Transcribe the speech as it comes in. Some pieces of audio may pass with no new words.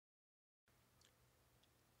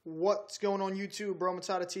What's going on YouTube? Bro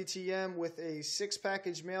Matata TTM with a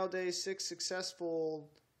 6-package mail day, 6 successful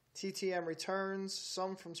TTM returns,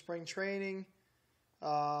 some from spring training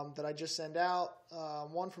that I just sent out.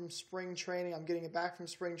 One from spring training. I'm getting it back from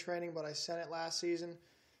spring training, but I sent it last season.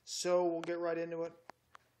 So we'll get right into it.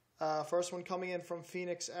 First one coming in from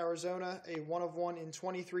Phoenix, Arizona, a 1 of 1 in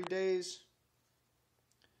 23 days.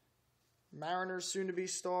 Mariners soon-to-be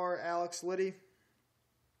star Alex Liddy.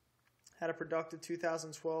 Had a productive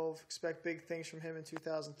 2012. Expect big things from him in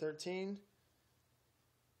 2013.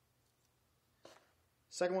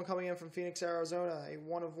 Second one coming in from Phoenix, Arizona. A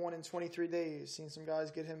 1 of 1 in 23 days. Seen some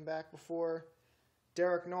guys get him back before.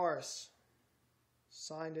 Derek Norris.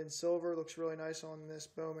 Signed in silver. Looks really nice on this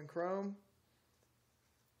Bowman Chrome.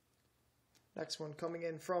 Next one coming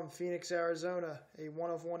in from Phoenix, Arizona. A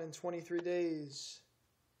 1 of 1 in 23 days.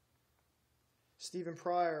 Stephen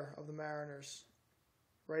Pryor of the Mariners.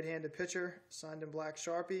 Right-handed pitcher, signed in black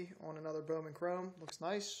Sharpie on another Bowman Chrome. Looks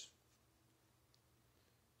nice.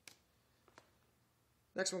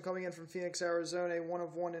 Next one coming in from Phoenix, Arizona, a 1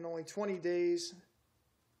 of 1 in only 20 days.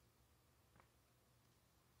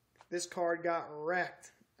 This card got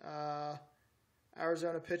wrecked.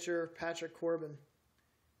 Arizona pitcher, Patrick Corbin.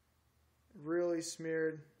 Really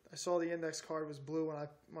smeared. I saw the index card was blue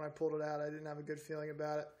when I pulled it out. I didn't have a good feeling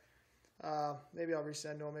about it. Maybe I'll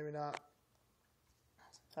resend to him, maybe not.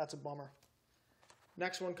 That's a bummer.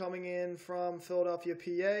 Next one coming in from Philadelphia,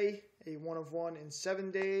 PA, a 1 of 1 in 7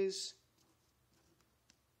 days.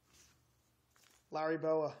 Larry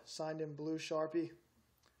Boa, signed in blue Sharpie.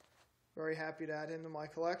 Very happy to add him to my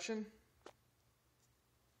collection.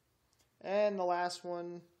 And the last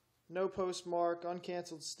one, no postmark,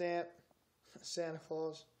 uncanceled stamp, Santa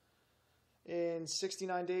Claus. In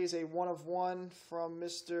 69 days, a 1 of 1 from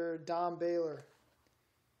Mr. Don Baylor.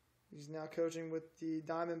 He's now coaching with the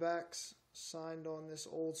Diamondbacks, signed on this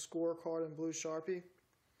old scorecard in blue Sharpie.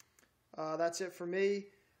 That's it for me.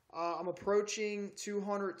 I'm approaching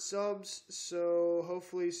 200 subs, so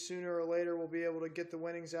hopefully sooner or later we'll be able to get the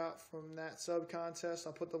winnings out from that sub contest.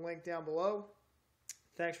 I'll put the link down below.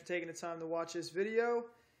 Thanks for taking the time to watch this video,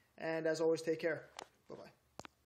 and as always, take care. Bye-bye.